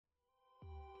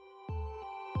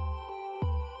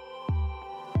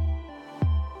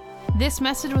This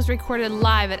message was recorded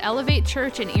live at Elevate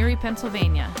Church in Erie,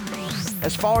 Pennsylvania.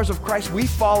 As followers of Christ, we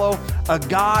follow a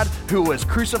God who was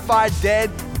crucified,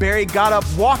 dead, buried, got up,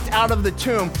 walked out of the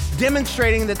tomb,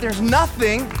 demonstrating that there's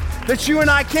nothing that you and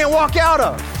I can't walk out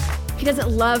of. He doesn't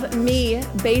love me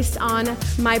based on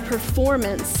my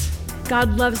performance.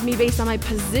 God loves me based on my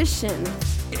position.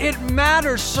 It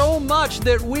matters so much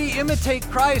that we imitate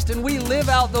Christ and we live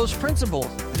out those principles.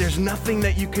 There's nothing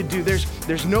that you could do.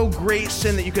 There's no great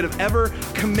sin that you could have ever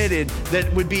committed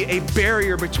that would be a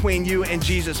barrier between you and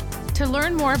Jesus. To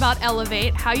learn more about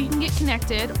Elevate, how you can get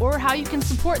connected, or how you can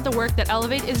support the work that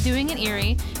Elevate is doing in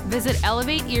Erie, visit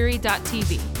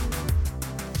elevateerie.tv.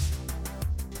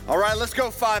 All right, let's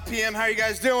go 5 p.m. How are you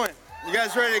guys doing? You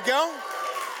guys ready to go?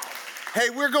 Hey,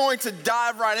 we're going to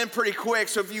dive right in pretty quick.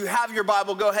 So if you have your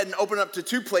Bible, go ahead and open up to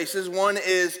two places. One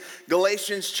is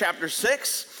Galatians chapter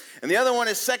 6. And the other one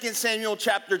is 2 Samuel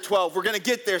chapter 12. We're going to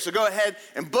get there, so go ahead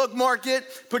and bookmark it.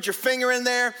 Put your finger in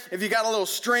there. If you got a little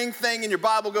string thing in your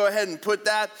Bible, go ahead and put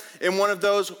that in one of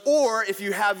those. Or if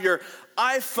you have your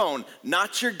iPhone,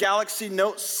 not your Galaxy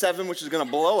Note 7, which is going to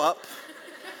blow up.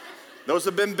 Those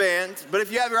have been banned. But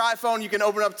if you have your iPhone, you can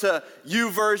open up to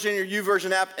YouVersion, your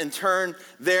YouVersion app, and turn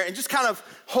there. And just kind of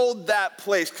hold that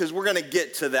place, because we're going to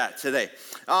get to that today.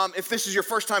 If this is your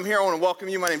first time here, I want to welcome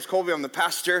you. My name's Colby. I'm the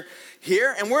pastor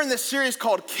here. And we're in this series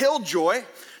called Killjoy,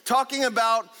 talking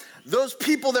about those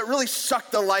people that really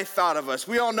suck the life out of us.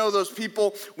 We all know those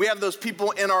people. We have those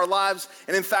people in our lives.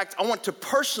 And in fact, I want to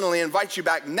personally invite you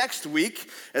back next week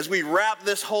as we wrap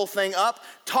this whole thing up,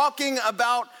 talking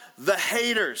about the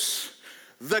haters,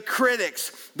 the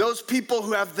critics, those people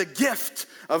who have the gift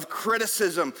of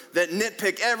criticism that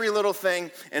nitpick every little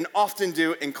thing and often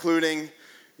do, including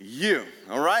you,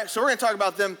 all right? So we're gonna talk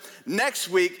about them next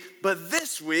week, but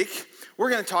this week, we're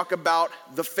gonna talk about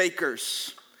the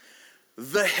fakers,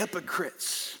 the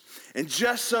hypocrites. And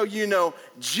just so you know,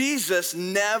 Jesus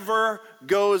never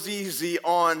goes easy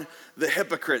on the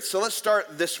hypocrites. So let's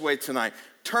start this way tonight.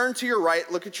 Turn to your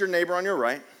right, look at your neighbor on your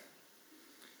right.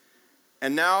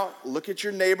 And now look at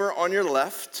your neighbor on your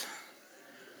left.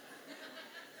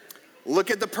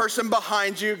 Look at the person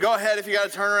behind you. Go ahead, if you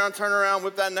gotta turn around,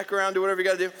 whip that neck around, do whatever you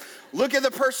gotta do. Look at the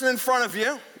person in front of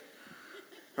you.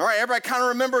 All right, everybody kind of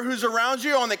remember who's around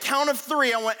you. On the count of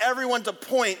 3, I want everyone to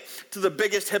point to the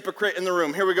biggest hypocrite in the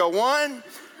room. Here we go, 1,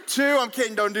 2, I'm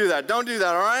kidding, don't do that,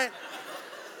 all right?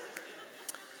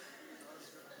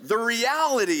 The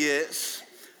reality is,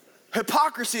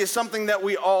 hypocrisy is something that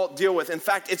we all deal with. In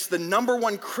fact, it's the number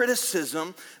one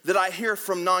criticism that I hear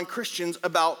from non-Christians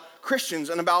about Christians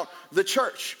and about the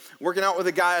church. Working out with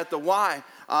a guy at the Y,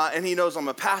 and he knows I'm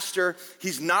a pastor.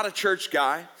 He's not a church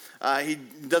guy. He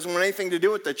doesn't want anything to do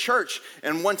with the church.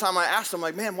 And one time I asked him,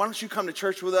 like, man, why don't you come to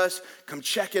church with us? Come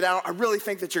check it out. I really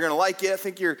think that you're gonna like it. I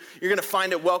think you're gonna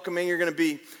find it welcoming. You're gonna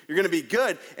be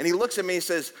good. And he looks at me and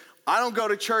says, I don't go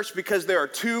to church because there are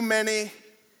too many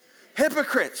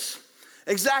hypocrites.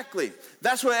 Exactly.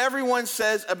 That's what everyone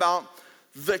says about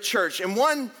the church. In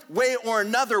one way or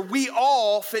another, we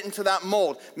all fit into that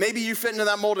mold. Maybe you fit into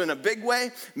that mold in a big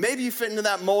way. Maybe you fit into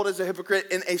that mold as a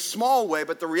hypocrite in a small way.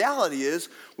 But the reality is,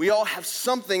 we all have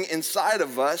something inside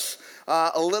of us,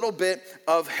 a little bit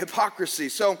of hypocrisy.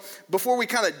 So before we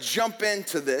kind of jump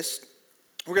into this,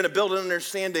 we're going to build an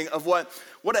understanding of what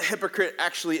a hypocrite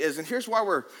actually is. And here's why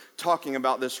we're talking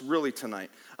about this really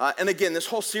tonight. And again, this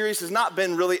whole series has not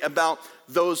been really about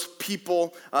those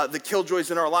people, the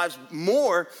killjoys in our lives,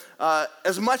 more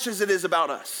as much as it is about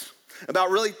us,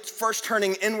 about really first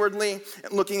turning inwardly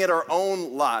and looking at our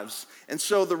own lives. And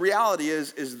so the reality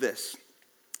is this: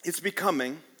 it's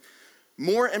becoming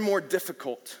more and more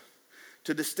difficult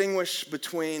to distinguish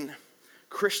between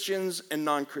Christians and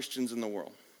non-Christians in the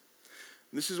world.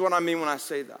 This is what I mean when I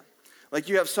say that. Like,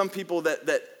 you have some people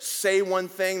that say one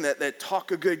thing, that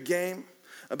talk a good game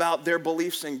about their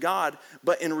beliefs in God,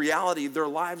 but in reality, their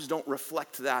lives don't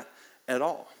reflect that at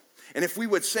all. And if we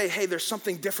would say, hey, there's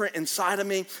something different inside of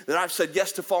me, that I've said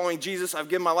yes to following Jesus, I've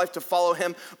given my life to follow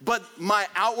him, but my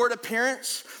outward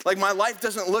appearance, like my life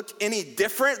doesn't look any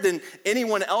different than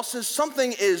anyone else's,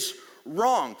 something is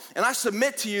wrong. And I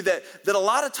submit to you that a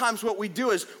lot of times what we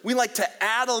do is we like to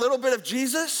add a little bit of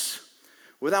Jesus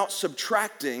without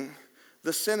subtracting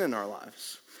the sin in our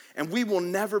lives. And we will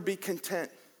never be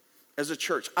content as a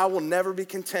church. I will never be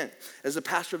content as a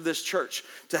pastor of this church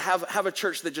to have a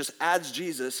church that just adds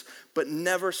Jesus but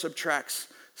never subtracts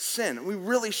sin. We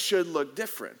really should look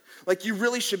different. Like, you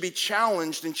really should be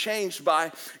challenged and changed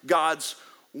by God's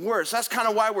word. So that's kind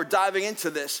of why we're diving into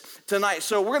this tonight.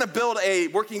 So we're going to build a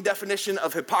working definition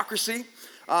of hypocrisy.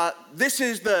 This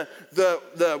is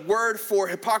the word for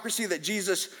hypocrisy that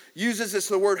Jesus uses. It's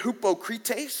the word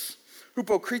hypokrites.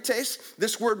 Hypokrites.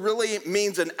 This word really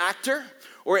means an actor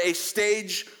or a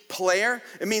stage player.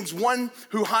 It means one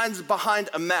who hides behind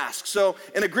a mask. So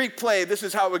in a Greek play, this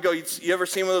is how it would go. You ever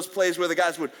seen one of those plays where the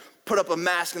guys would put up a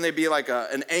mask and they'd be like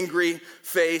an angry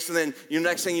face, and then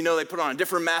next thing you know, they put on a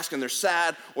different mask and they're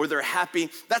sad or they're happy?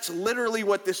 That's literally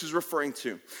what this is referring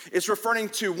to. It's referring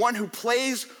to one who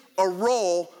plays a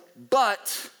role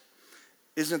but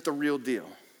isn't the real deal.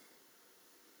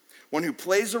 One who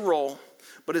plays a role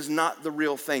but is not the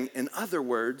real thing. In other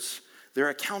words, they're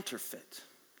a counterfeit.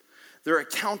 They're a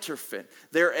counterfeit.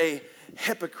 They're a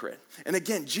hypocrite. And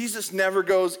again, Jesus never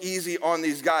goes easy on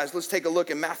these guys. Let's take a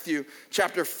look at Matthew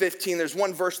chapter 15. There's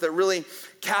one verse that really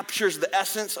captures the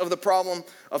essence of the problem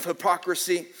of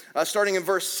hypocrisy. Starting in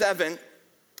verse 7,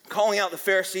 calling out the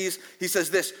Pharisees, he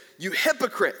says this, "You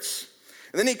hypocrites."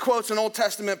 And then he quotes an Old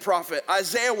Testament prophet.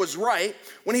 Isaiah was right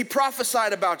when he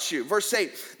prophesied about you. Verse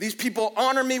 8, "These people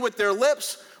honor me with their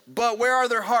lips, but where are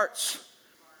their hearts?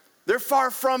 They're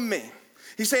far from me."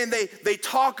 He's saying they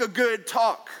talk a good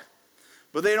talk,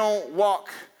 but they don't walk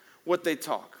what they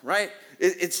talk, right?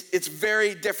 It's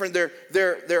very different.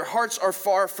 Their hearts are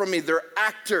far from me. They're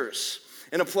actors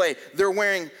in a play. They're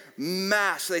wearing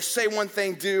masks. They say one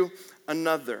thing, do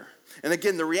another. And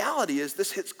again, the reality is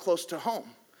this hits close to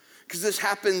home, because this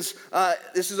happens,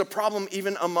 this is a problem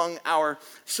even among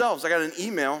ourselves. I got an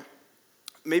email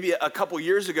maybe a couple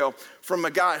years ago from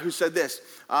a guy who said this,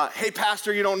 "Hey,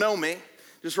 pastor, you don't know me."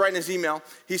 Just writing his email.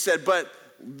 He said, "But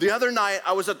the other night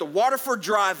I was at the Waterford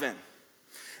Drive-In,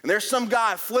 and there's some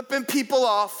guy flipping people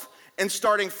off and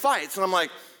starting fights." And I'm like,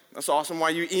 "That's awesome, why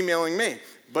are you emailing me?"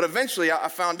 But eventually I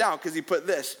found out, because he put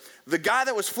this. The guy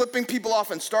that was flipping people off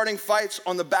and starting fights,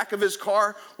 on the back of his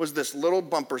car was this little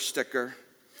bumper sticker.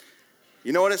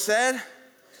 You know what it said?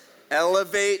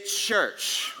 Elevate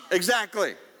Church.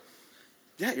 Exactly.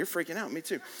 Yeah, you're freaking out, me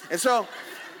too. And so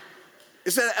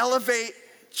it said Elevate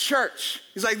Church.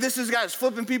 He's like, this guy's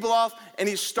flipping people off and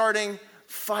he's starting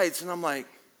fights. And I'm like,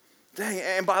 dang.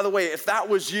 And by the way, if that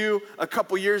was you a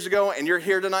couple years ago and you're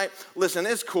here tonight, listen,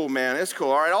 it's cool, man. It's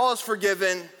cool. All right, all is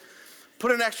forgiven.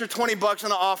 Put an extra $20 in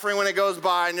the offering when it goes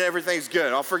by and everything's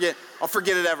good. I'll forget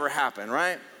it ever happened,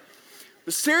 right?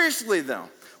 But seriously though,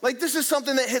 like, this is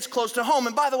something that hits close to home.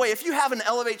 And by the way, if you have an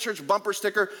Elevate Church bumper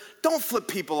sticker, don't flip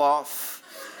people off.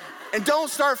 And don't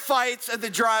start fights at the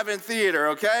drive-in theater,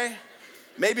 okay?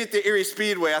 Maybe at the Erie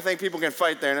Speedway, I think people can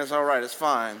fight there and it's all right, it's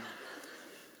fine.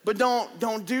 But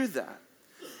don't do that.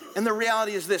 And the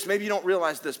reality is this, maybe you don't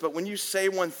realize this, but when you say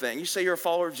one thing, you say you're a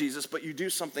follower of Jesus, but you do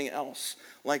something else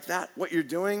like that, what you're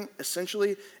doing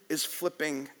essentially is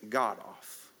flipping God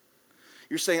off.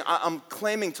 You're saying, I'm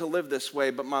claiming to live this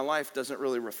way, but my life doesn't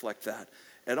really reflect that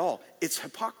at all. It's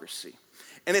hypocrisy.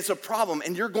 And it's a problem,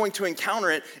 and you're going to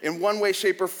encounter it in one way,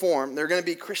 shape, or form. They're going to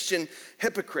be Christian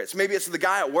hypocrites. Maybe it's the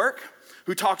guy at work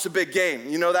who talks a big game.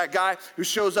 You know, that guy who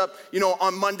shows up,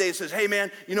 on Monday and says, "Hey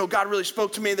man, God really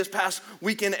spoke to me this past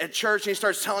weekend at church," and he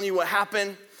starts telling you what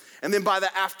happened. And then by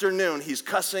the afternoon, he's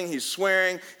cussing, he's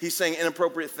swearing, he's saying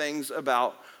inappropriate things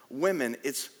about women.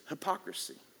 It's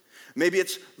hypocrisy. Maybe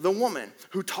it's the woman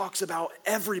who talks about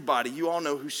everybody. You all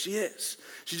know who she is.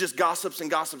 She just gossips and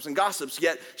gossips and gossips,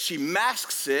 yet she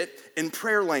masks it in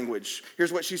prayer language.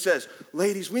 Here's what she says: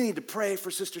 "Ladies, we need to pray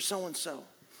for sister so-and-so."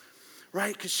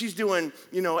 Right? Because she's doing,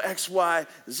 X, Y,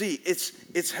 Z.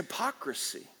 It's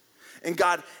hypocrisy. And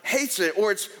God hates it.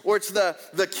 Or it's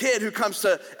the kid who comes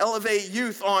to Elevate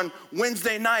Youth on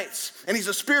Wednesday nights. And he's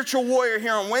a spiritual warrior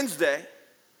here on Wednesday.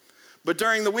 But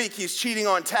during the week, he's cheating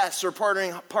on tests or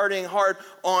partying hard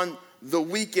on the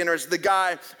weekend. Or it's the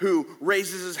guy who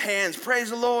raises his hands, "Praise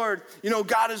the Lord.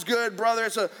 God is good, brother.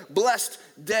 It's a blessed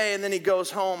day." And then he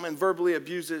goes home and verbally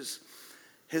abuses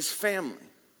his family.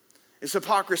 It's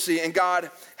hypocrisy, and God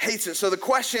hates it. So the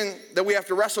question that we have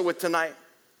to wrestle with tonight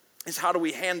is, how do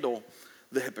we handle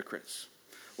the hypocrites?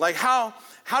 Like, how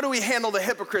do we handle the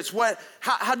hypocrites?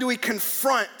 How do we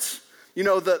confront,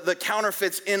 the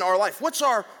counterfeits in our life? What's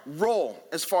our role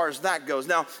as far as that goes?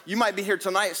 Now, you might be here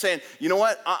tonight saying, "You know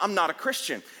what? I'm not a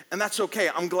Christian." And that's okay.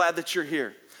 I'm glad that you're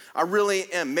here. I really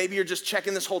am. Maybe you're just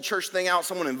checking this whole church thing out.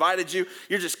 Someone invited you.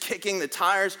 You're just kicking the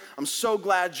tires. I'm so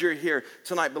glad you're here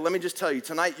tonight. But let me just tell you,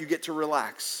 tonight you get to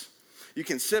relax. You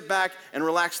can sit back and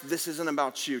relax. This isn't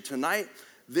about you. Tonight,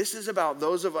 this is about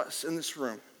those of us in this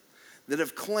room that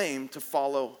have claimed to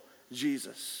follow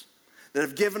Jesus, that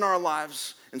have given our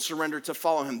lives and surrendered to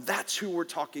follow him. That's who we're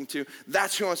talking to.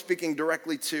 That's who I'm speaking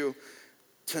directly to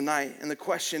tonight. And the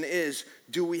question is,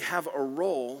 do we have a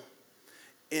role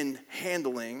in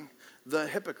handling the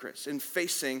hypocrites, in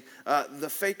facing the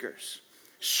fakers?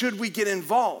 Should we get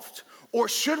involved? Or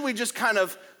should we just kind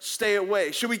of stay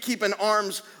away? Should we keep an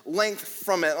arm's length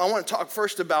from it? I want to talk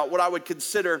first about what I would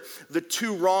consider the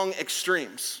two wrong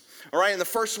extremes. All right, and the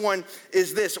first one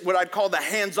is this, what I'd call the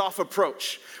hands-off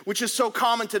approach, which is so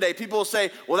common today. People will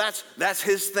say, well, that's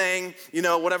his thing,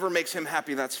 whatever makes him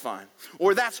happy, that's fine.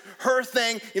 Or that's her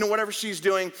thing, whatever she's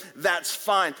doing, that's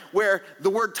fine. Where the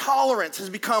word tolerance has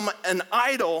become an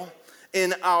idol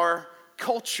in our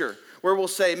culture, where we'll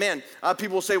say,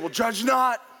 people will say, well, judge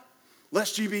not,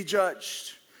 lest ye be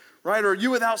judged, right? Or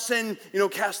you without sin,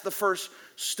 cast the first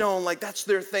stone. Like, that's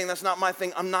their thing, that's not my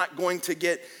thing, I'm not going to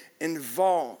get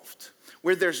involved.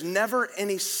 Where there's never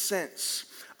any sense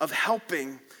of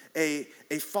helping a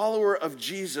follower of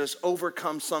Jesus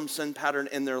overcome some sin pattern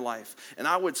in their life. And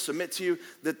I would submit to you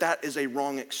that is a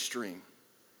wrong extreme.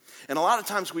 And a lot of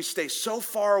times we stay so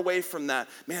far away from that.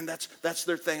 Man, that's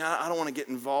their thing, I don't want to get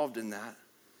involved in that.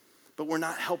 But we're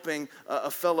not helping a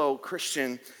fellow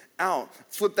Christian out.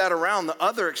 Flip that around. The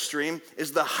other extreme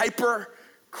is the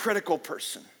hyper-critical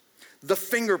person, the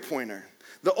finger pointer,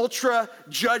 the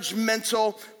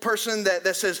ultra-judgmental person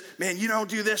that says, man, you don't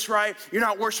do this right, you're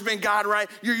not worshiping God right,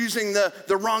 you're using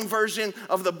the wrong version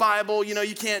of the Bible,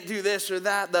 you can't do this or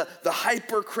that. The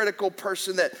hyper-critical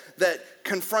person that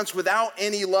confronts without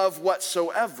any love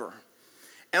whatsoever.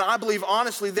 And I believe,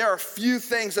 honestly, there are few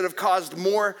things that have caused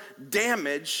more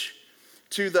damage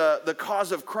to the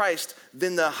cause of Christ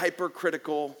than the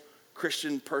hypercritical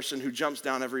Christian person who jumps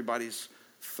down everybody's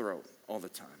throat all the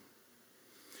time.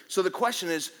 So the question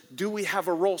is, do we have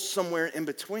a role somewhere in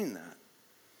between that?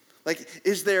 Like,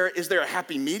 is there a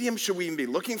happy medium? Should we even be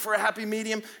looking for a happy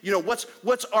medium?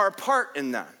 What's our part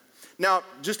in that? Now,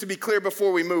 just to be clear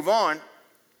before we move on,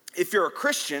 if you're a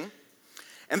Christian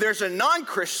and there's a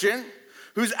non-Christian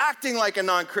who's acting like a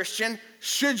non-Christian,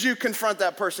 should you confront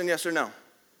that person, yes or no?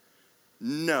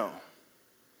 No.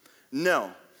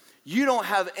 You don't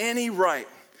have any right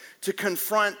to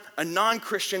confront a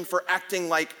non-Christian for acting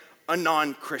like a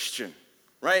non-Christian,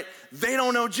 right? They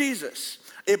don't know Jesus.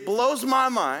 It blows my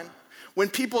mind when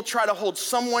people try to hold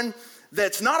someone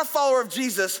that's not a follower of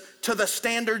Jesus to the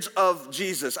standards of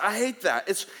Jesus. I hate that.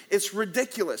 It's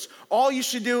ridiculous. All you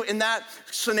should do in that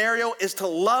scenario is to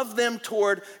love them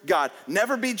toward God.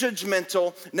 Never be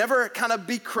judgmental, never kind of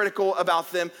be critical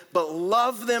about them, but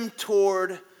love them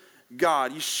toward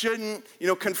God. You shouldn't,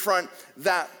 confront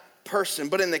that person.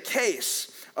 But in the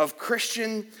case of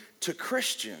Christian to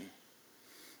Christian,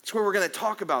 it's what we're going to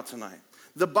talk about tonight.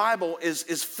 The Bible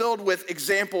is filled with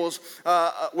examples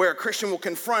where a Christian will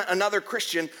confront another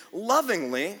Christian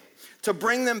lovingly to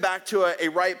bring them back to a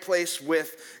right place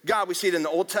with God. We see it in the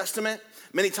Old Testament.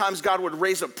 Many times God would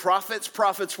raise up prophets.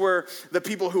 Prophets were the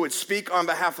people who would speak on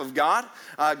behalf of God.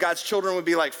 God's children would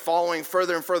be like following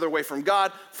further and further away from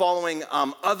God, following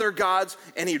other gods,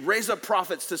 and he'd raise up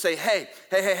prophets to say, hey,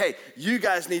 you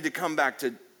guys need to come back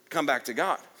to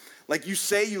God. Like, you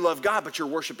say you love God, but you're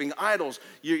worshiping idols.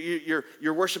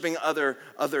 You're worshiping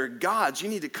other gods. You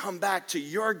need to come back to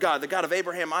your God, the God of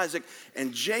Abraham, Isaac,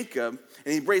 and Jacob.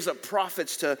 And he raised up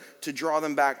prophets to draw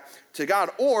them back to God.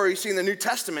 Or you see in the New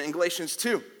Testament in Galatians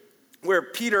 2, where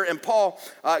Peter and Paul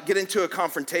get into a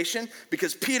confrontation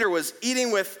because Peter was eating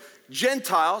with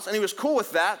Gentiles, and he was cool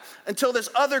with that until this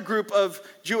other group of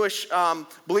Jewish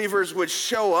believers would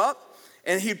show up,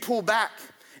 and he'd pull back.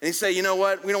 And he'd say, you know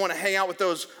what? We don't want to hang out with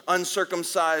those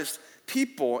uncircumcised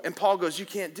people. And Paul goes, you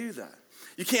can't do that.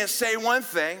 You can't say one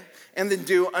thing and then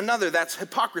do another. That's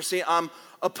hypocrisy. I'm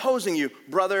opposing you,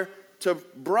 brother to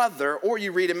brother. Or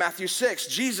you read in Matthew 6,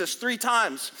 Jesus 3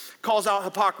 times calls out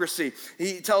hypocrisy.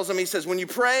 He tells them, he says, when you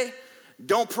pray,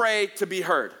 don't pray to be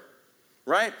heard,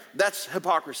 right? That's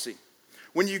hypocrisy.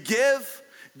 When you give,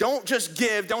 don't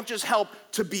just help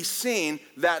to be seen.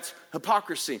 That's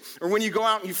hypocrisy. Or when you go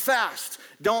out and you fast,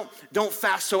 don't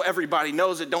fast so everybody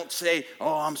knows it. Don't say,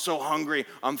 oh, I'm so hungry,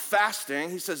 I'm fasting.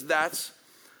 He says that's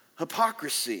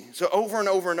hypocrisy. So over and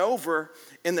over and over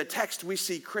in the text, we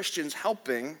see Christians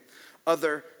helping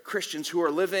other Christians who are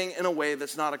living in a way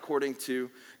that's not according to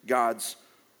God's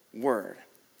word.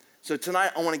 So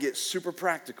tonight, I want to get super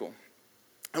practical.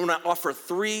 I want to offer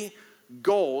 3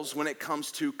 goals when it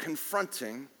comes to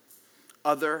confronting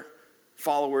other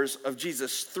followers of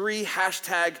Jesus. 3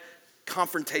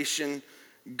 #confrontation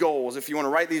goals. If you want to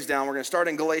write these down, we're going to start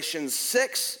in Galatians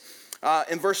 6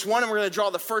 in verse 1, and we're going to draw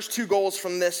the first 2 goals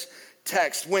from this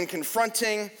text when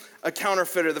confronting a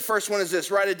counterfeiter. The first one is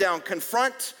this, write it down,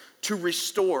 confront to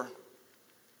restore.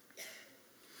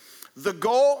 The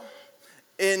goal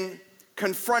in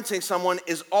confronting someone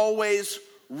is always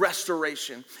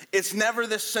restoration. It's never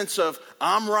this sense of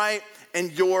I'm right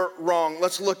and you're wrong.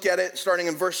 Let's look at it starting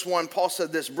in verse 1. Paul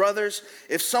said this, brothers,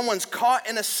 if someone's caught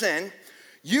in a sin,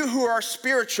 you who are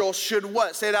spiritual should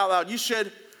what? Say it out loud. You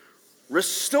should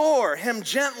restore him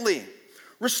gently.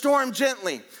 Restore him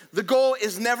gently. The goal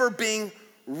is never being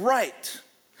right.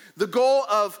 The goal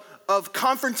of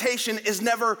confrontation is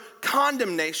never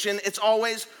condemnation. It's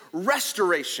always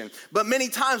restoration. But many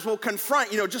times we'll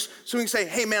confront, just so we can say,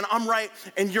 hey man, I'm right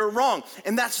and you're wrong.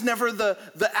 And that's never the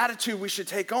attitude we should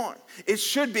take on. It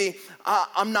should be,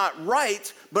 I'm not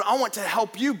right, but I want to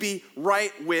help you be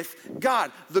right with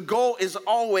God. The goal is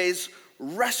always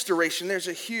restoration. There's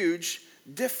a huge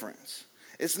difference.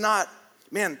 It's not,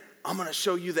 man, I'm gonna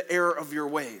show you the error of your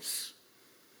ways.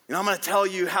 I'm gonna tell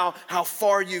you how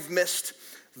far you've missed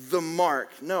the mark.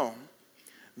 No,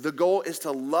 the goal is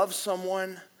to love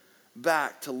someone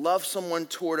back, to love someone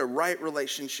toward a right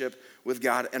relationship with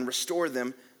God and restore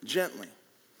them gently.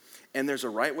 And there's a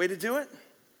right way to do it,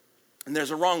 and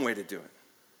there's a wrong way to do it.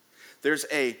 There's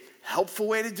a helpful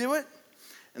way to do it,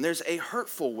 and there's a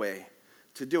hurtful way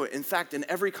to do it. In fact, in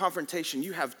every confrontation,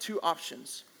 you have two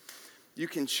options. You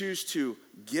can choose to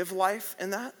give life in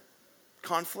that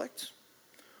conflict,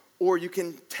 or you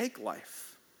can take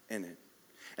life in it.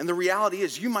 And the reality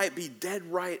is you might be dead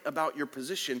right about your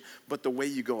position, but the way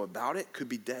you go about it could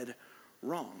be dead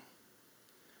wrong.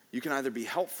 You can either be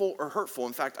helpful or hurtful.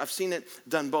 In fact, I've seen it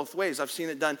done both ways. I've seen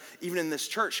it done even in this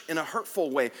church in a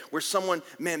hurtful way where someone,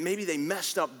 man, maybe they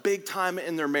messed up big time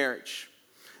in their marriage.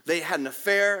 They had an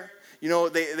affair,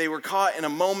 they were caught in a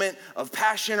moment of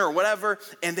passion or whatever,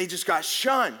 and they just got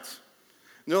shunned. And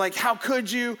they're like, how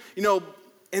could you,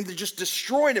 and they just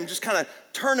destroyed him, just kind of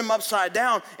turned him upside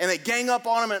down, and they gang up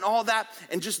on him and all that,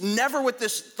 and just never with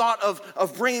this thought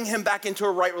of bringing him back into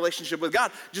a right relationship with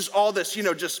God. Just all this,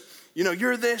 you're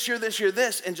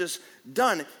this, and just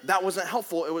done. That wasn't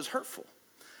helpful, it was hurtful.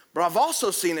 But I've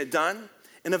also seen it done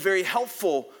in a very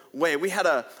helpful way. We had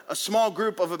a small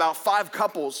group of about 5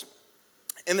 couples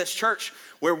in this church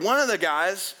where one of the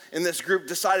guys in this group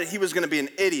decided he was gonna be an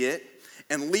idiot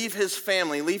and leave his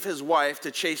family, leave his wife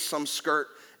to chase some skirt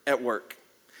at work.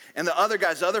 And the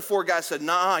other 4 guys said,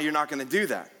 nah, you're not gonna do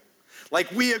that.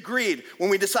 Like we agreed when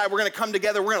we decided we're gonna come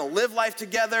together, we're gonna live life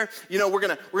together, we're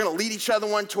gonna lead each other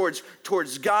one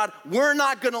towards God. We're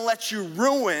not gonna let you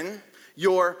ruin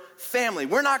your family.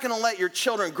 We're not gonna let your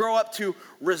children grow up to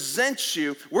resent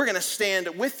you. We're gonna stand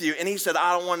with you. And he said,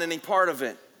 I don't want any part of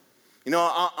it.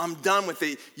 I'm done with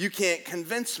it. You can't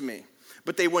convince me.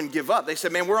 But they wouldn't give up. They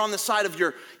said, man, we're on the side of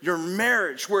your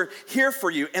marriage. We're here for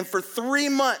you. And for 3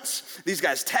 months, these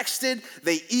guys texted,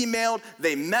 they emailed,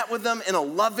 they met with them in a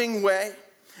loving way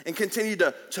and continued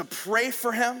to pray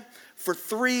for him for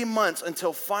 3 months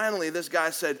until finally this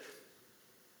guy said,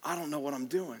 I don't know what I'm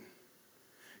doing.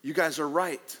 You guys are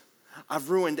right. I've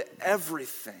ruined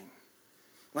everything.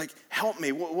 Like, help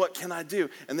me, what can I do?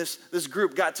 And this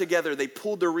group got together, they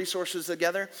pulled their resources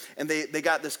together, and they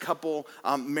got this couple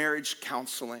marriage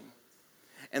counseling.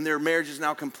 And their marriage is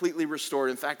now completely restored.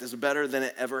 In fact, it's better than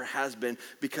it ever has been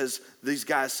because these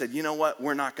guys said, you know what,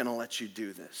 we're not gonna let you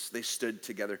do this. They stood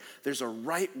together. There's a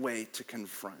right way to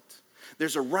confront.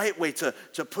 There's a right way to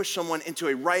push someone into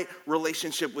a right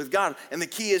relationship with God. And the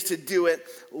key is to do it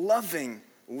lovingly.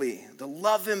 To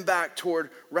love him back toward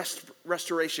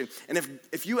restoration. And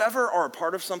if you ever are a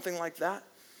part of something like that,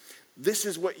 this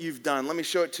is what you've done. Let me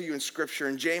show it to you in scripture.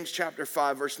 In James chapter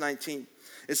 5, verse 19,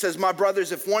 it says, my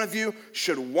brothers, if one of you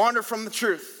should wander from the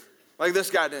truth, like this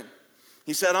guy did.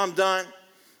 He said, I'm done.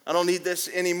 I don't need this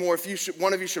anymore. If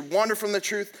one of you should wander from the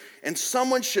truth and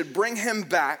someone should bring him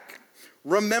back,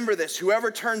 remember this,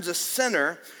 whoever turns a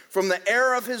sinner from the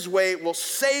error of his way will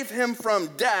save him from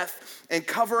death and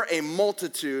cover a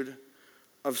multitude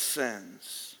of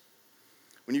sins.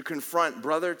 When you confront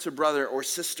brother to brother or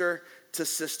sister to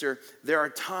sister, there are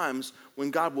times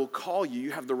when God will call you.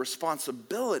 You have the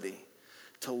responsibility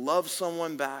to love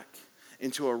someone back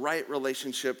into a right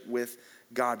relationship with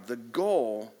God. The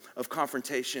goal of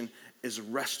confrontation is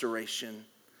restoration,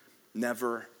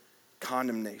 never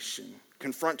condemnation.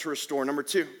 Confront to restore. Number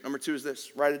two is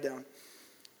this, write it down.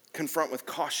 Confront with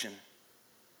caution.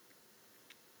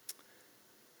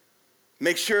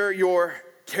 Make sure you're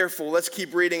careful. Let's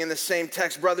keep reading in the same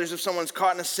text. Brothers, if someone's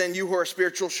caught in a sin, you who are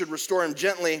spiritual should restore him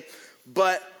gently,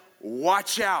 but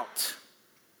watch out.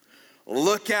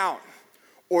 Look out,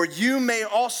 or you may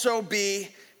also be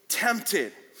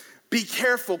tempted. Be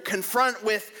careful. Confront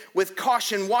with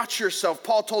caution. Watch yourself.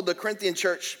 Paul told the Corinthian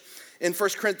church in 1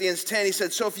 Corinthians 10, he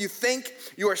said, so if you think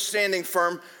you are standing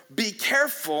firm, be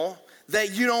careful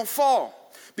that you don't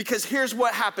fall. Because here's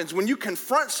what happens. When you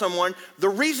confront someone, the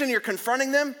reason you're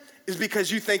confronting them is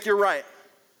because you think you're right?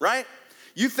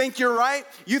 You think you're right,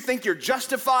 you think you're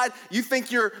justified, you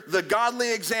think you're the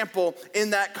godly example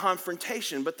in that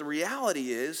confrontation. But the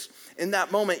reality is, in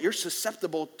that moment, you're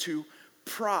susceptible to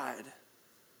pride.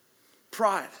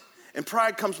 Pride. And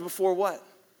pride comes before what?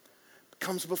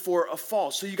 Comes before a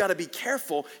fall. So you gotta be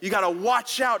careful. You gotta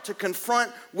watch out to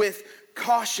confront with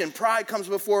caution. Pride comes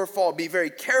before a fall. Be very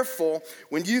careful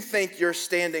when you think you're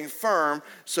standing firm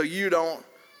so you don't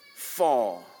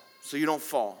fall.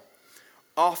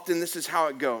 Often this is how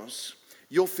it goes.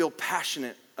 You'll feel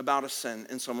passionate about a sin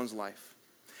in someone's life,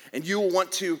 and you will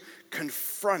want to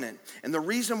confront it. And the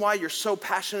reason why you're so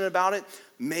passionate about it,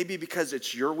 maybe because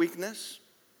it's your weakness,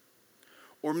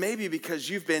 or maybe because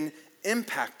you've been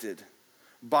impacted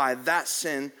by that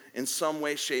sin in some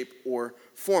way, shape, or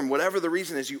form. Whatever the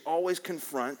reason is, you always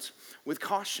confront with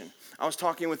caution. I was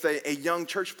talking with a young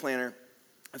church planter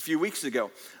a few weeks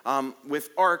ago with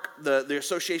ARC, the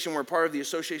association. We're part of the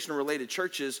Association of Related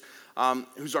Churches,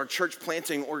 who's our church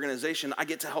planting organization. I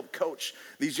get to help coach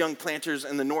these young planters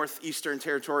in the northeastern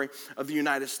territory of the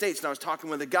United States. And I was talking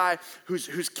with a guy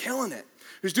who's killing it,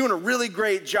 who's doing a really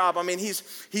great job. I mean,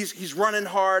 he's running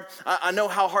hard. I know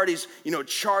how hard he's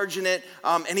charging it,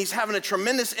 and he's having a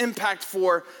tremendous impact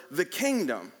for the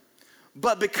kingdom.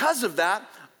 But because of that,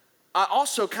 I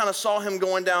also kind of saw him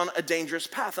going down a dangerous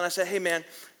path. And I said, hey man,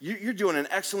 you're doing an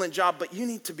excellent job, but you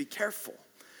need to be careful.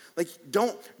 Like,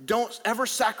 don't ever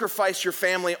sacrifice your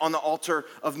family on the altar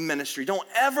of ministry. Don't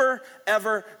ever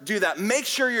do that. Make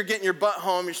sure you're getting your butt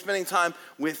home, you're spending time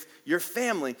with your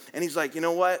family. And he's like, you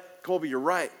know what, Colby, you're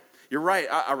right.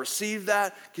 I received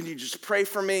that. Can you just pray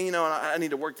for me? And I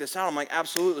need to work this out. I'm like,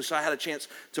 absolutely. So I had a chance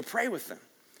to pray with him.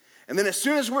 And then as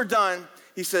soon as we're done,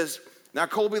 he says, now,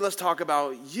 Colby, let's talk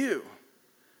about you.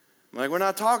 I'm like, we're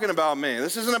not talking about me.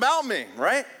 This isn't about me,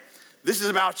 right? This is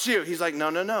about you. He's like,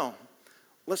 no.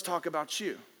 Let's talk about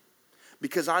you.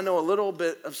 Because I know a little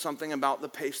bit of something about the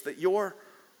pace that you're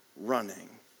running.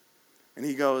 And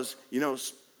he goes,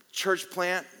 church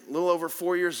plant, a little over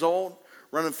 4 years old,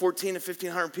 running 1,400 to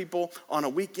 1,500 people on a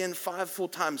weekend, 5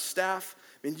 full-time staff.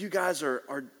 I mean, you guys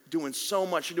are doing so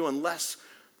much. You're doing less.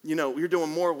 You're doing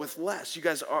more with less. You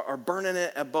guys are burning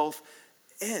it at both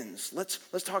ends.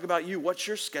 Let's talk about you. What's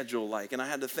your schedule like? And I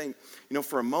had to think,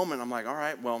 for a moment. I'm like, all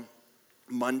right, well,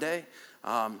 Monday,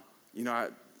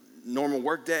 normal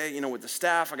work day, with the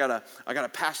staff. I got a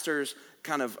pastor's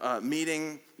kind of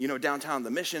meeting, downtown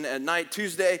the Mission at night.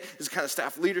 Tuesday is kind of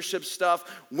staff leadership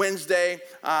stuff. Wednesday,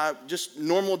 just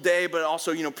normal day, but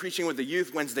also, preaching with the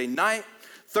youth Wednesday night.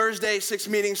 Thursday, 6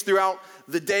 meetings throughout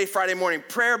the day. Friday morning,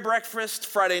 prayer breakfast.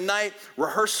 Friday night,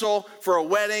 rehearsal for a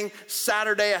wedding.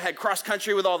 Saturday, I had cross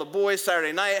country with all the boys.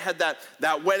 Saturday night, I had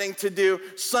that wedding to do.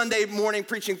 Sunday morning,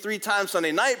 preaching 3 times.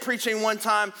 Sunday night, preaching 1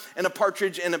 time. And a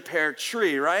partridge in a pear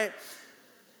tree, right?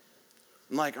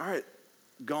 I'm like, all right,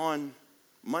 gone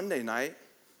Monday night,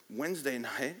 Wednesday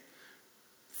night,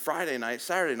 Friday night,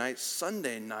 Saturday night,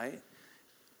 Sunday night.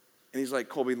 And he's like,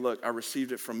 Colby, look, I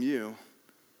received it from you.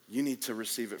 You need to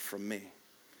receive it from me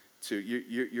too.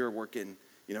 You're working,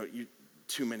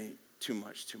 too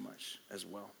much as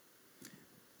well.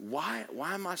 Why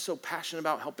am I so passionate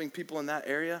about helping people in that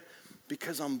area?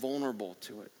 Because I'm vulnerable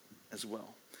to it as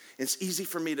well. It's easy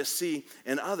for me to see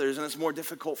in others, and it's more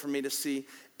difficult for me to see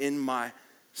in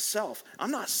myself.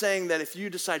 I'm not saying that if you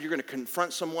decide you're going to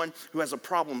confront someone who has a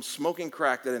problem smoking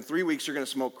crack, that in 3 weeks you're going to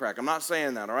smoke crack. I'm not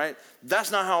saying that, all right? That's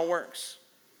not how it works.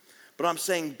 But I'm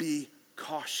saying be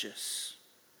cautious.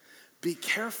 Be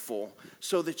careful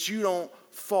so that you don't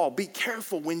fall. Be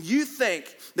careful when you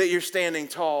think that you're standing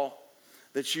tall,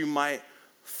 that you might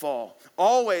fall.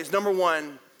 Always, number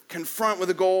 1, confront with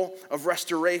a goal of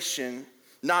restoration.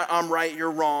 Not I'm right,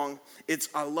 you're wrong. It's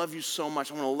I love you so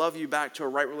much. I want to love you back to a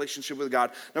right relationship with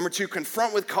God. Number 2,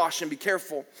 confront with caution. Be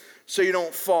careful so you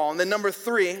don't fall. And then number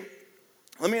 3,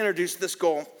 let me introduce this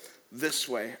goal this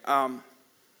way.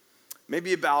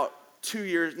 Maybe about 2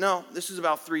 years, no, this is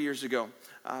about 3 years ago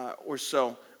or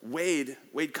so. Wade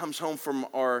comes home from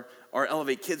our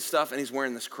Elevate Kids stuff, and he's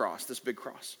wearing this cross, this big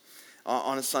cross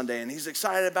on a Sunday. And he's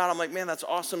excited about it. I'm like, man, that's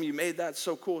awesome. You made that.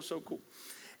 So cool.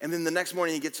 And then the next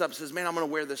morning he gets up and says, man, I'm going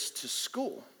to wear this to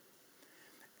school.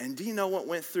 And do you know what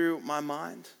went through my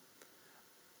mind?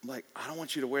 I'm like, I don't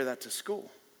want you to wear that to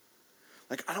school.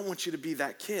 Like, I don't want you to be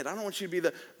that kid. I don't want you to be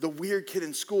the weird kid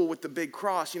in school with the big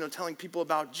cross, telling people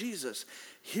about Jesus.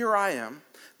 Here I am,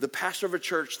 the pastor of a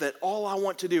church that all I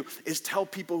want to do is tell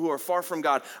people who are far from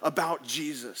God about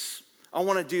Jesus. I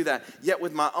want to do that. Yet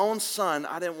with my own son,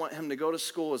 I didn't want him to go to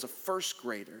school as a first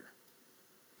grader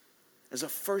as a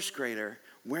first grader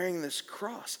wearing this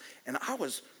cross. And I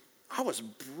was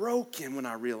broken when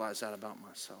I realized that about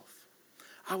myself.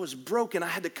 I was broken. I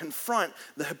had to confront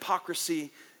the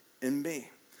hypocrisy in me.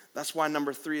 That's why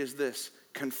number 3 is this: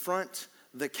 confront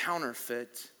the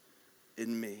counterfeit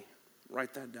in me.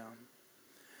 Write that down.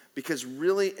 Because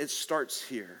really it starts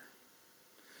here.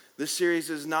 This series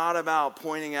is not about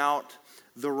pointing out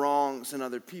the wrongs in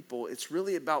other people. It's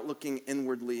really about looking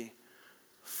inwardly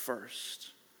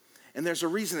first. And there's a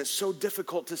reason it's so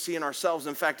difficult to see in ourselves.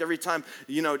 In fact, every time,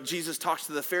 Jesus talks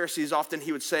to the Pharisees, often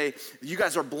he would say, you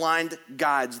guys are blind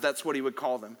guides. That's what he would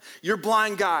call them. You're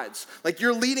blind guides. Like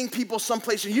you're leading people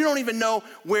someplace and you don't even know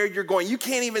where you're going. You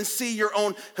can't even see your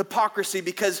own hypocrisy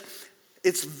because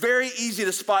it's very easy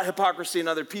to spot hypocrisy in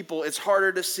other people. It's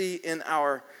harder to see in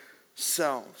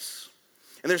ourselves.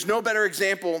 And there's no better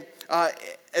example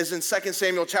as in 2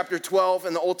 Samuel chapter 12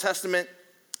 in the Old Testament.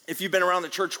 If you've been around the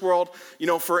church world,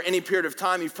 for any period of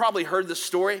time, you've probably heard this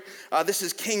story. This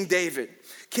is King David.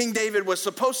 King David was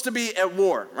supposed to be at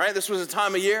war, right? This was a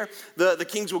time of year the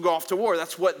kings would go off to war.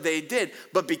 That's what they did.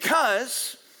 But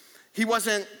because he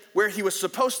wasn't where he was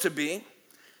supposed to be,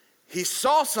 he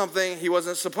saw something he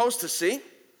wasn't supposed to see.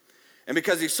 And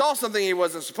because he saw something he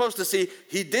wasn't supposed to see,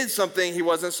 he did something he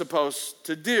wasn't supposed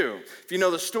to do. If you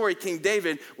know the story, King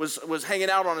David was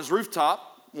hanging out on his rooftop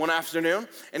one afternoon,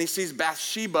 and he sees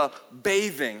Bathsheba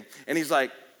bathing, and he's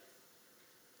like,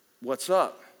 what's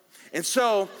up? And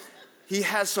so he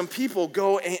has some people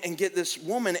go and get this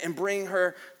woman and bring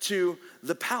her to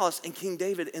the palace, and King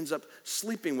David ends up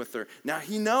sleeping with her. Now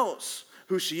he knows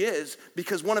who she is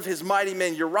because one of his mighty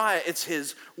men, Uriah, it's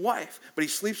his wife, but he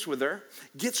sleeps with her,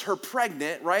 gets her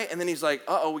pregnant, right? And then he's like,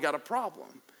 we got a problem.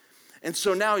 And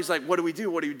so now he's like, what do we do?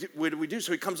 What do we do?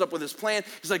 So he comes up with this plan.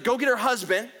 He's like, go get her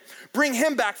husband, bring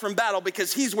him back from battle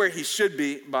because he's where he should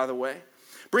be, by the way.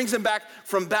 Brings him back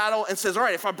from battle and says, all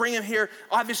right, if I bring him here,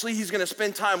 obviously he's going to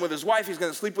spend time with his wife. He's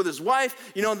going to sleep with his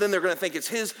wife. And then they're going to think it's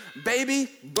his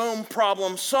baby. Boom,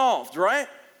 problem solved, right?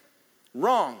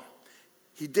 Wrong.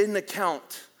 He didn't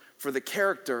account for the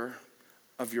character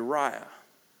of Uriah.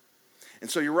 And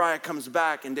so Uriah comes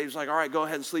back and David's like, all right, go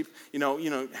ahead and sleep,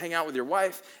 hang out with your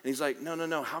wife. And he's like,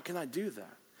 no, how can I do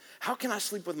that? How can I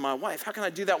sleep with my wife? How can I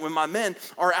do that when my men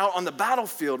are out on the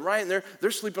battlefield, right? And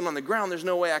they're sleeping on the ground. There's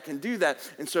no way I can do that.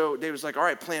 And so David's like, all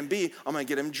right, plan B, I'm going to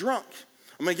get him drunk.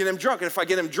 And if I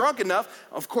get him drunk enough,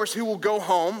 of course, he will go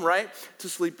home, right, to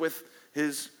sleep with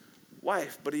his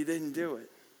wife. But he didn't do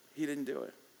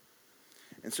it.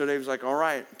 And so David's like, all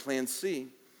right, plan C.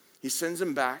 He sends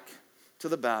him back to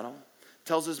the battle.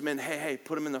 Tells his men, hey,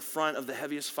 put him in the front of the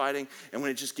heaviest fighting. And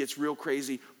when it just gets real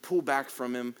crazy, pull back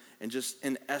from him. And just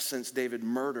in essence, David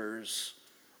murders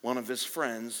one of his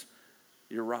friends,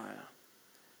 Uriah.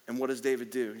 And what does David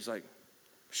do? He's like,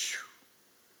 phew,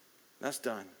 that's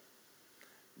done.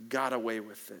 Got away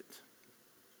with it,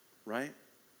 right?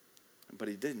 But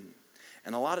he didn't.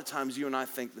 And a lot of times you and I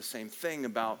think the same thing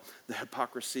about the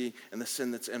hypocrisy and the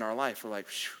sin that's in our life. We're like,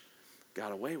 phew,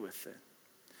 got away with it.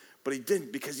 But he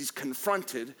didn't because he's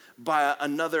confronted by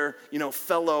another,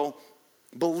 fellow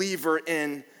believer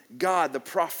in God. The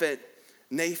prophet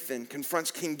Nathan confronts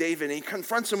King David, and he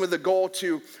confronts him with the goal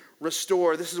to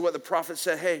restore. This is what the prophet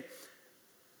said. Hey,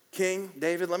 King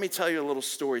David, let me tell you a little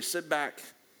story. Sit back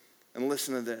and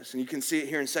listen to this. And you can see it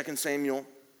here in 2 Samuel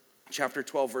chapter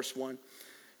 12, verse 1.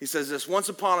 He says this: once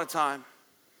upon a time,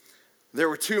 there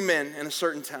were two men in a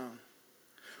certain town.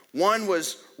 One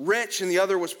was rich and the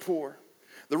other was poor.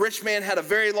 The rich man had a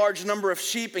very large number of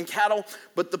sheep and cattle,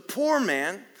 but the poor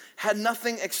man had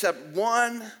nothing except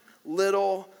one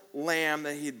little lamb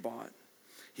that he'd bought.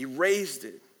 He raised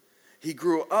it. He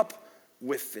grew up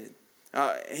with it.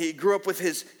 He grew up with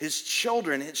his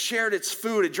children. It shared its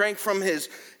food. It drank from his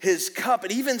cup.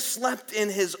 It even slept in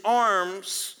his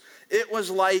arms. It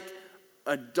was like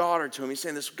a daughter to him. He's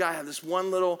saying this guy had this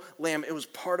one little lamb. It was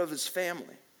part of his family.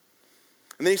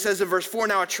 And then he says in verse 4,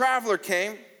 now a traveler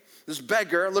came, this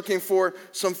beggar, looking for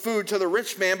some food to the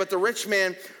rich man, but the rich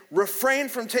man refrained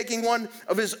from taking one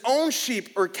of his own sheep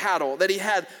or cattle that he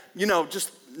had,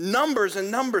 just numbers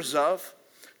and numbers of,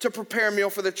 to prepare a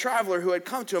meal for the traveler who had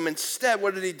come to him. Instead,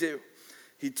 what did he do?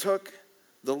 He took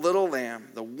the little lamb,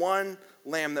 the one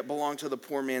lamb that belonged to the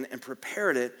poor man, and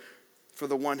prepared it for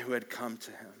the one who had come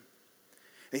to him.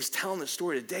 And he's telling the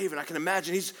story to David. I can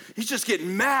imagine he's just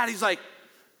getting mad. He's like,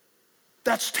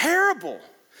 that's terrible.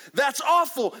 That's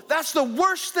awful. That's the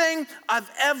worst thing I've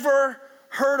ever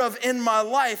heard of in my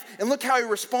life. And look how he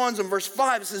responds in verse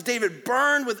 5. It says, David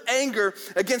burned with anger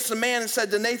against the man and said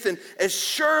to Nathan, as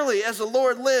surely as the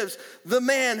Lord lives, the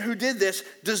man who did this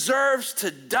deserves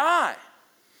to die.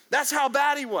 That's how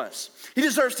bad he was. He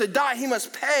deserves to die. He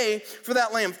must pay for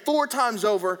that lamb 4 times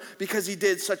over because he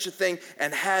did such a thing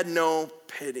and had no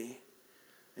pity.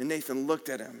 And Nathan looked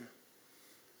at him,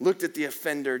 looked at the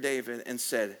offender, David, and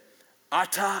said,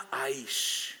 Ata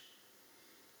Aish,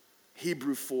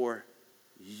 Hebrew for,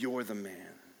 you're the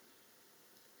man.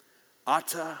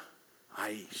 Ata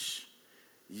Aish,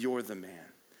 you're the man.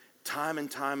 Time and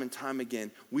time and time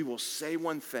again, we will say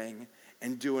one thing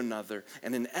and do another.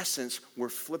 And in essence, we're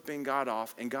flipping God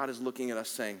off, and God is looking at us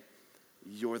saying,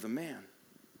 you're the man.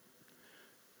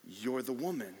 You're the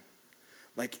woman.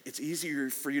 Like, it's easier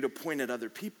for you to point at other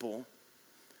people,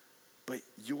 but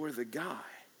you're the guy.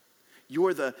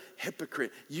 You're the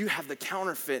hypocrite. You have the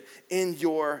counterfeit in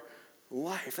your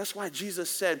life. That's why Jesus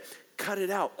said, cut it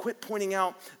out. Quit pointing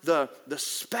out the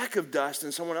speck of dust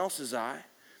in someone else's eye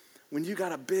when you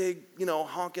got a big,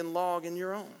 honking log in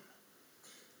your own.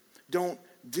 Don't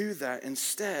do that.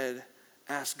 Instead,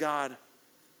 ask God,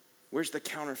 where's the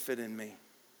counterfeit in me?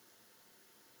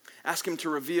 Ask him to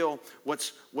reveal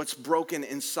what's broken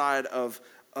inside of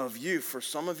you. For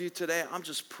some of you today, I'm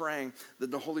just praying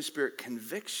that the Holy Spirit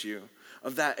convicts you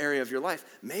of that area of your life.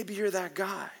 Maybe you're that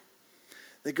guy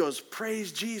that goes,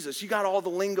 praise Jesus. You got all the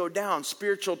lingo down,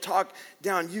 spiritual talk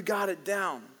down. You got it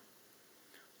down.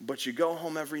 But you go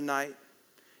home every night,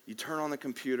 you turn on the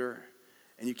computer,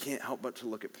 and you can't help but to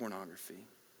look at pornography.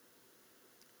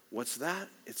 What's that?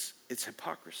 It's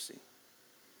hypocrisy.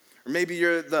 Or maybe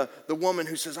you're the woman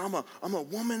who says, I'm a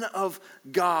woman of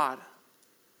God.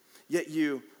 Yet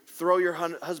you throw your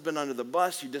husband under the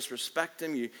bus, you disrespect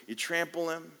him, you trample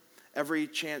him every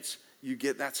chance you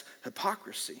get. That's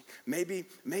hypocrisy. Maybe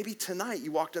tonight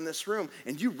you walked in this room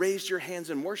and you raised your hands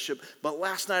in worship, but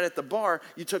last night at the bar,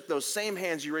 you took those same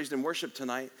hands you raised in worship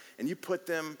tonight and you put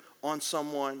them on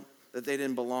someone that they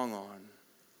didn't belong on.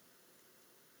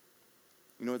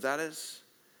 You know what that is?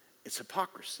 It's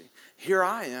hypocrisy. Here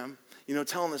I am,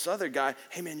 telling this other guy,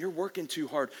 hey man, you're working too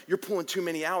hard. You're pulling too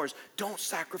many hours. Don't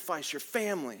sacrifice your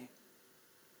family.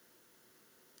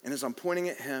 And as I'm pointing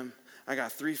at him, I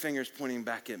got 3 fingers pointing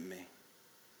back at me.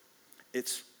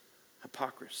 It's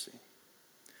hypocrisy.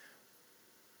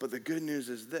 But the good news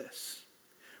is this.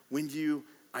 When you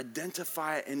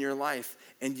identify it in your life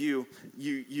and you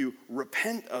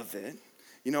repent of it,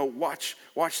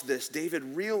 watch this. David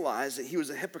realized that he was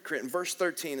a hypocrite. In verse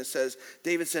 13, it says,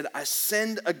 David said, I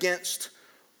sinned against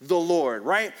the Lord,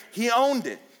 right? He owned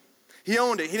it. He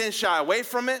didn't shy away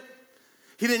from it.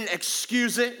 He didn't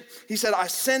excuse it. He said, I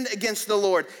sinned against the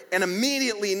Lord. And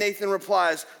immediately Nathan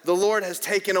replies, the Lord has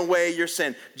taken away your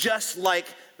sin. Just like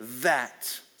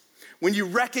that. When you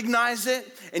recognize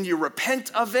it and you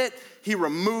repent of it, he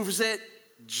removes it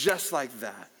just like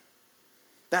that.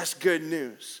 That's good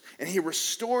news. And he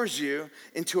restores you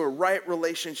into a right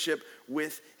relationship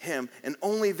with him. And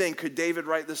only then could David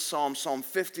write this psalm, Psalm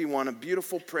 51, a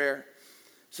beautiful prayer.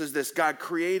 It says this, God,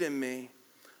 create in me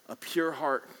a pure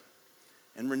heart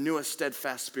and renew a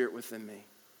steadfast spirit within me.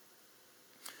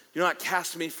 Do not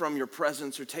cast me from your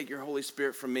presence or take your Holy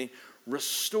Spirit from me.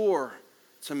 Restore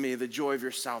to me the joy of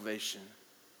your salvation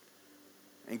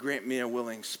and grant me a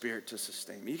willing spirit to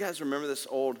sustain me. You guys remember this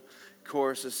old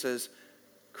chorus that says,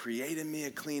 create in me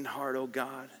a clean heart, O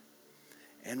God,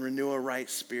 and renew a right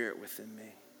spirit within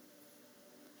me.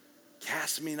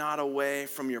 Cast me not away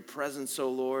from your presence, O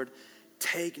Lord.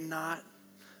 Take not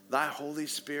thy Holy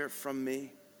Spirit from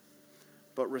me,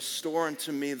 but restore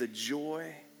unto me the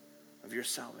joy of your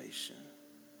salvation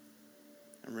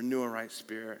and renew a right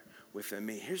spirit within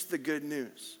me. Here's the good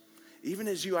news. Even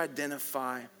as you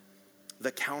identify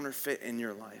the counterfeit in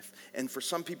your life, and for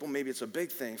some people, maybe it's a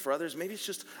big thing. For others, maybe it's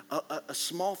just a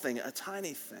small thing, a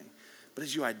tiny thing. But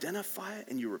as you identify it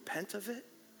and you repent of it,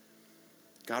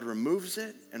 God removes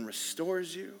it and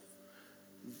restores you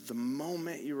the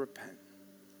moment you repent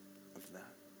of that.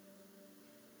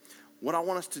 What I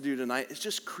want us to do tonight is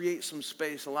just create some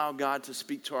space, allow God to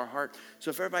speak to our heart. So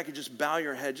if everybody could just bow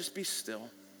your head, just be still.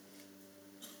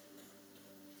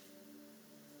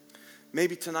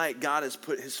 Maybe tonight God has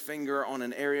put his finger on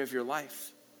an area of your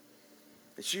life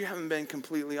that you haven't been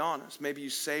completely honest. Maybe you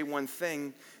say one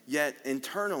thing, yet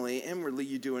internally, inwardly,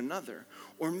 you do another.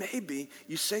 Or maybe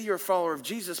you say you're a follower of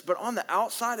Jesus, but on the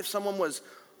outside, if someone was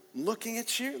looking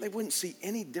at you, they wouldn't see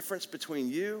any difference between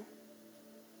you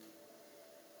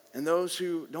and those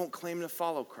who don't claim to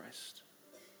follow Christ.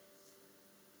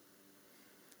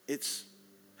 It's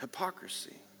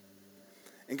hypocrisy.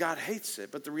 And God hates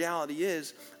it. But the reality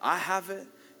is, I have it,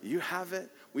 you have it.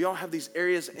 We all have these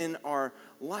areas in our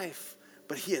life.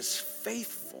 But he is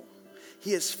faithful.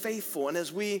 He is faithful. And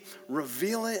as we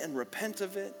reveal it and repent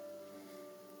of it,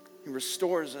 he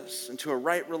restores us into a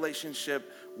right relationship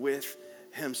with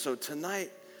him. So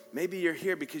tonight, maybe you're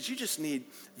here because you just need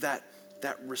that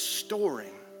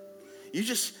restoring. You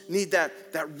just need that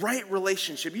right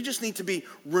relationship. You just need to be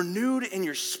renewed in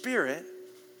your spirit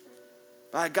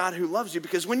by a God who loves you.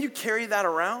 Because when you carry that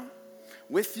around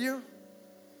with you,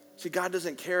 see, God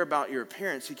doesn't care about your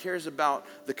appearance. He cares about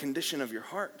the condition of your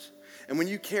heart. And when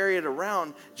you carry it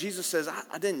around, Jesus says,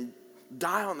 I didn't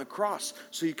die on the cross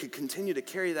so you could continue to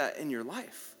carry that in your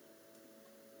life.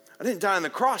 I didn't die on the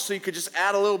cross so you could just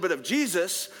add a little bit of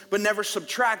Jesus, but never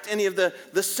subtract any of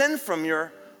the sin from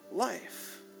your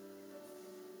life.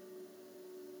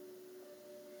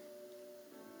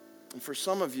 And for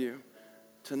some of you,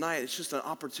 tonight, it's just an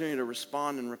opportunity to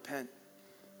respond and repent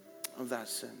of that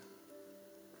sin.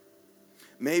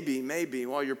 Maybe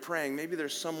while you're praying, maybe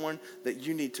there's someone that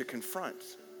you need to confront.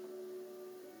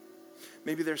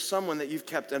 Maybe there's someone that you've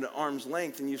kept at arm's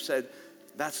length and you've said,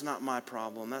 that's not my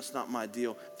problem, that's not my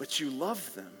deal, but you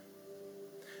love them.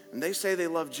 And they say they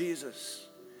love Jesus,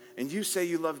 and you say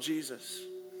you love Jesus,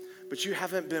 but you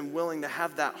haven't been willing to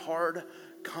have that hard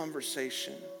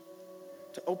conversation,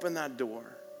 to open that door.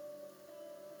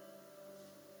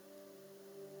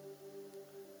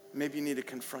 Maybe you need to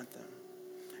confront them.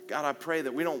 God, I pray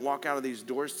that we don't walk out of these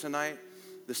doors tonight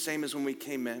the same as when we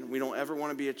came in. We don't ever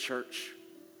want to be a church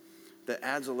that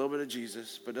adds a little bit of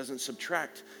Jesus but doesn't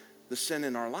subtract the sin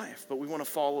in our life. But we want to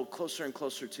fall a little closer and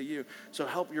closer to you. So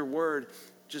help your word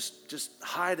just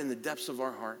hide in the depths of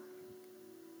our heart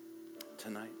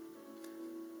tonight.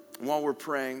 And while we're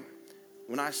praying,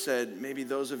 when I said maybe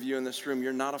those of you in this room,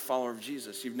 you're not a follower of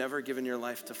Jesus, you've never given your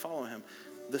life to follow him,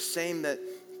 the same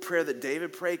prayer that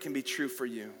David prayed can be true for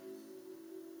you.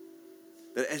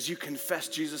 That as you confess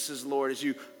Jesus as Lord, as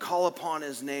you call upon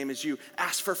his name, as you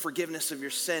ask for forgiveness of your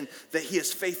sin, that he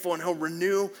is faithful and he'll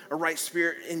renew a right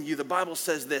spirit in you. The Bible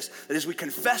says this, that as we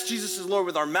confess Jesus as Lord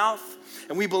with our mouth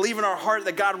and we believe in our heart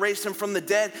that God raised him from the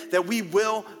dead, that we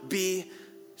will be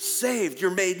saved.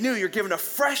 You're made new. You're given a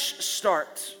fresh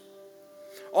start.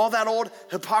 All that old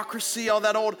hypocrisy, all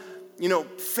that old,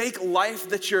 fake life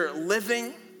that you're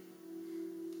living,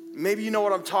 maybe you know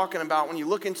what I'm talking about when you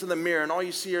look into the mirror and all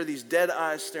you see are these dead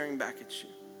eyes staring back at you.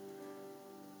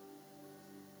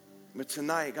 But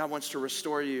tonight, God wants to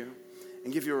restore you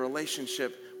and give you a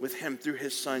relationship with him through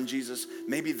his son, Jesus.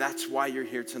 Maybe that's why you're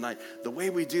here tonight. The way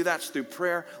we do that's through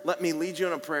prayer. Let me lead you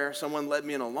in a prayer. Someone led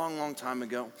me in a long, long time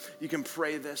ago. You can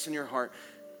pray this in your heart.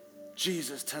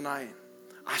 Jesus, tonight,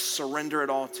 I surrender it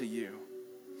all to you.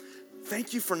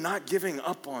 Thank you for not giving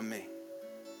up on me.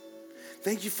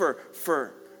 Thank you for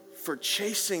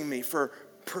chasing me, for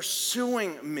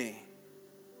pursuing me,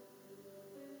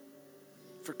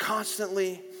 for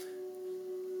constantly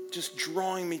just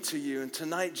drawing me to you. And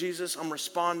tonight, Jesus, I'm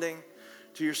responding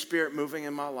to your spirit moving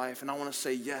in my life, and I want to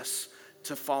say yes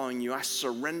to following you. I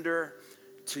surrender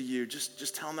to you.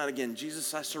 Just tell him that again.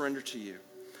 Jesus, I surrender to you.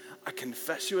 I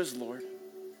confess you as Lord,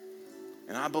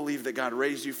 and I believe that God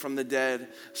raised you from the dead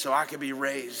so I could be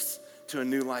raised to a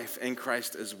new life in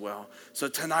Christ as well. So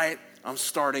tonight, I'm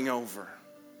starting over.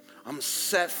 I'm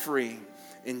set free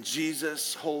in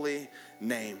Jesus' holy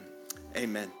name.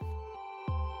 Amen.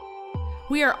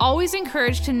 We are always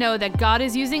encouraged to know that God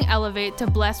is using Elevate to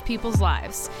bless people's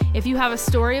lives. If you have a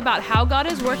story about how God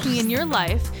is working in your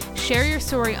life, share your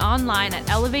story online at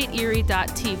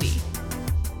elevateerie.tv.